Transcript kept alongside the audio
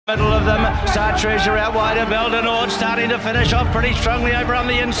Middle of them, Star Treasure out wider, Beldenord starting to finish off pretty strongly over on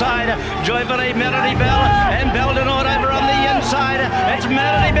the inside. Joyfully Melody Belle and Beldenord over on the inside. It's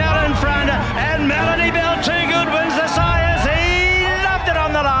Melody Belle in front, and Melody Belle, too good, wins the Sires. He loved it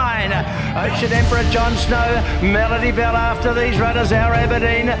on the line. Ocean Emperor John Snow, Melody Belle after these runners, Our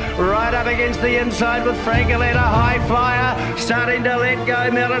Aberdeen right up against the inside with Francoletta. High Flyer starting to let go,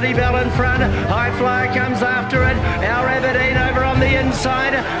 Melody Belle in front, High Flyer comes after it, Our Aberdeen over on the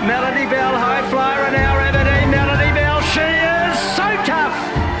inside, Melody Belle, High Flyer and Our Aberdeen. Melody Belle, she is so tough,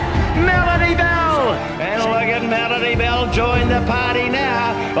 Melody Belle, and look at Melody Belle join the party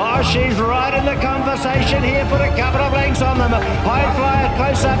now. Oh, she's right in the conversation here, put a couple of lengths on them. High Flyer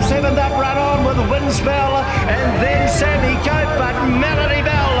close up, 7th up, run on with Windspell and then Sammy Cope, but Melody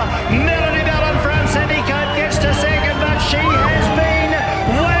Belle in front. Sammy Cope gets to second, but she has been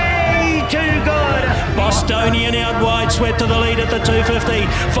way too good. Bostonian out wide, swept to the lead at the 250.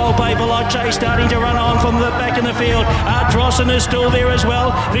 Volpe Veloce starting to run on from the back in the field. Drossen is still there as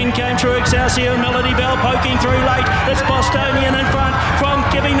well. Then came through Excelsior, Melody Belle poking through late. It's Bostonian in front from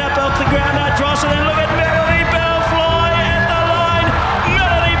giving up off the ground. Drossen, and look at Melody Belle fly at the line.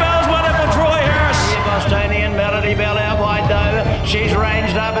 Melody Belle's won it for Troy Harris. Yeah, Bostonian, Melody Belle out wide though. She's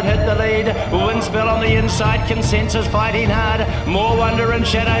ranged up and hit the lead. Windspell on the inside, Consensus fighting hard. More Wonder and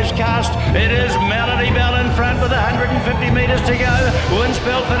Shadows Cast. It is Melody Belle in front with 150 metres to go.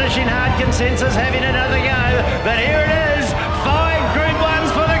 Windspell finishing hard, Consensus having another go. But here it is, 5 Group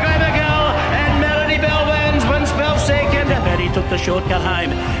 1s for the Glamour Girl, and Melody Belle wins, Windspell second. Betty took the shortcut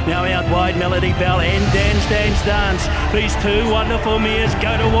home. Now out wide, Melody Belle and Dance. These two wonderful mares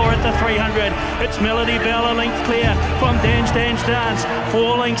go to war at the 300. It's Melody Belle a length clear from Dance.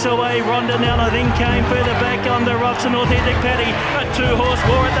 4 lengths away, Rondinella then came further back on the rocks and Authentic Paddy. A 2-horse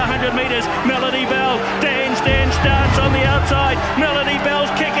war at the 100 metres. Melody Belle, Dance on the outside. Melody Belle's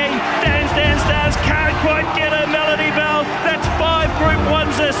kicking. Dance can't quite get her. Melody Belle, that's 5 Group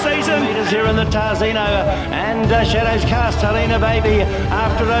 1s this season. Meters here in the Tarzino and Shadows Cast, Helena Baby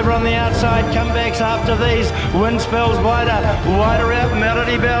after over on the outside. Comebacks after these. Windspell's wider out.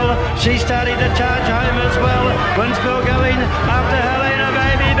 Melody Belle, she's starting to charge home as well. Windspell going after Helena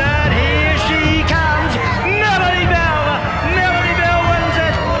Baby, but here she comes, Melody Belle. Melody Belle wins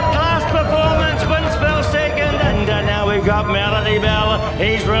it. Class performance, Windspell second. And now we've got Melody Belle.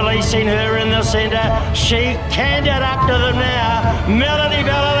 He's releasing her in the centre. She canned it up to them now. Melody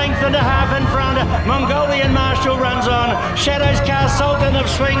Belle a length and a half in front. Mongolian Marshall runs on. Shadows Cast, Sultan of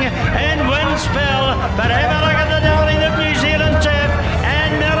Swing and Windspell. But have a look at the doubling of New Zealand turf.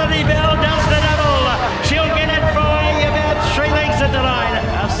 And Melody Belle does the double. She'll get it by about 3 lengths at the line.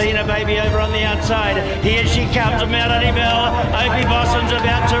 Athena Baby over on the outside. Here she comes, Melody Belle. Opie Bosson's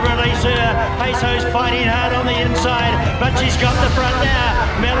about to release her. Peso's fighting hard on the inside, but she's got the front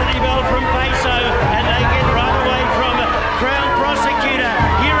now. Melody Belle from Peso, and they get right away from Crown Prosecutor.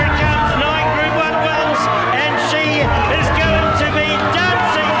 Here it comes, 9 Group 1 wins, and she is going to be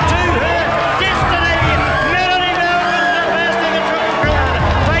dancing to her destiny. Melody Belle wins the first of the Triple Crown.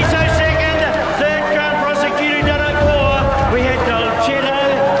 Peso second, 3rd Crown Prosecutor done it 4. We had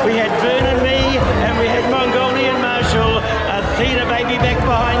Dolcetto, we had Burn and Me, and we had Mongolian Marshall. Athena Baby back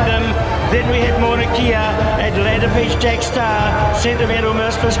behind them. Then we had Mauna Kea, Atlanta Beach Jack Star, Sentimental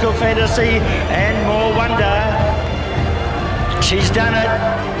Miss, Fiscal Fantasy, and More Wonder. She's done it,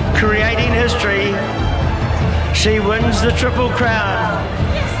 creating history. She wins the Triple Crown,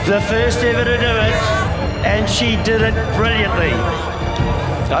 the first ever to do it, and she did it brilliantly.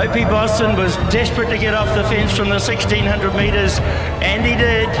 Opie Boston was desperate to get off the fence from the 1600 metres, and he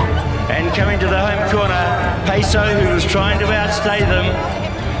did. And coming to the home corner, Peso, who was trying to outstay them,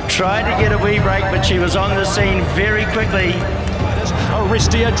 tried to get a wee break, but she was on the scene very quickly.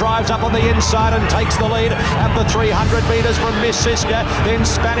 Aristia drives up on the inside and takes the lead at the 300 metres from Miss Siska, then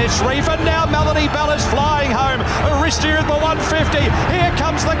Spanish Reef, and now Melody Belle is flying home. Aristia at the 150. Here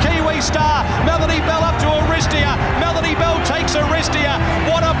comes the Kiwi star. Melody Belle up to Aristia. Melody Belle takes Aristia.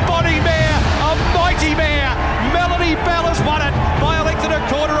 What a body mare, a mighty mare. Melody Belle has won it by a length and a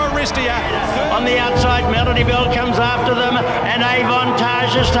quarter. Aristia. On the outside, Melody Belle comes after them, and Avon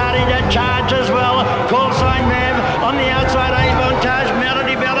Taj is starting to charge as well. Call sign Mav on the outside. Avon Taj,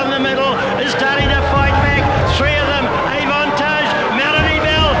 Melody Belle in the middle is starting to fight back. 3 of them. Avon Taj, Melody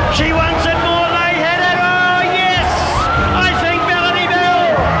Belle. She wants it more. They hit it. Oh yes! I think Melody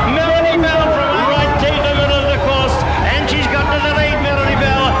Belle from the right to the middle of the course, and she's got to the lead. Melody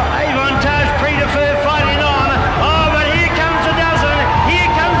Belle. Avon Taj, Pre-Defer fighting on. Oh, but here comes a dozen. Here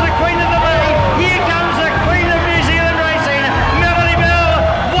comes the Queen of the Bay. Here comes the Queen of New Zealand racing. Melody Belle,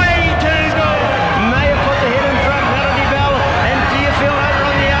 way too good. May have put the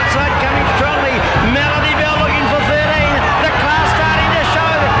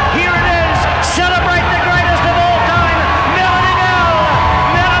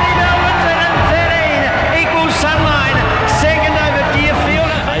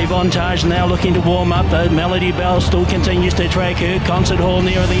Avontage now looking to warm up. The Melody Belle still continues to track her. Concert Hall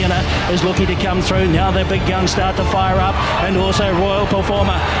near the inner is looking to come through. Now the big guns start to fire up, and also Royal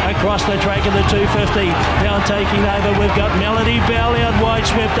Performer across the track of the 250. Now taking over, we've got Melody Belle out wide,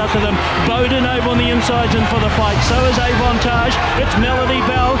 swept up to them. Bowden over on the insides and for the fight. So is Avontage. It's Melody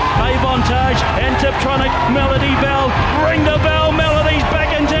Belle, Avontage and Tiptronic. Melody Belle, ring the bell. Melody's back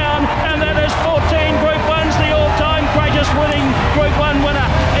in town.